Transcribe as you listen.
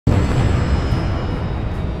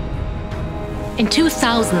In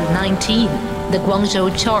 2019, the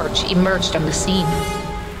Guangzhou Charge emerged on the scene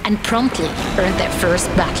and promptly earned their first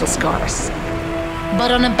battle scars. But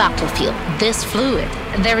on a battlefield this fluid,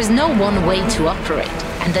 there is no one way to operate,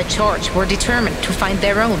 and the Charge were determined to find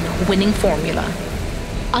their own winning formula.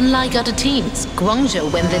 Unlike other teams,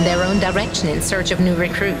 Guangzhou went in their own direction in search of new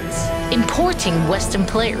recruits, importing Western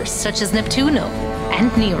players such as neptuNo and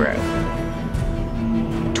Nero.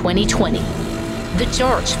 2020. The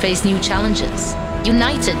Charge faced new challenges,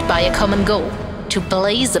 united by a common goal to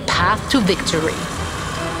blaze a path to victory.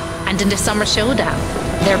 And in the Summer Showdown,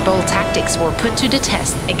 their bold tactics were put to the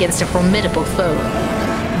test against a formidable foe.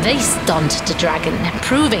 They stunned the dragon,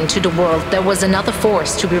 proving to the world there was another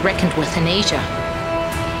force to be reckoned with in Asia.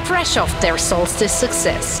 Fresh off their solstice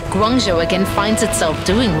success, Guangzhou again finds itself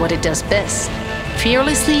doing what it does best,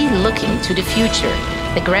 fearlessly looking to the future,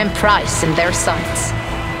 the grand prize in their sights.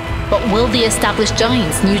 But will the established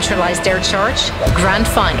giants neutralize their charge? Grand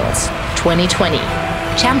Finals 2020.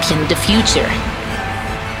 Champion the future.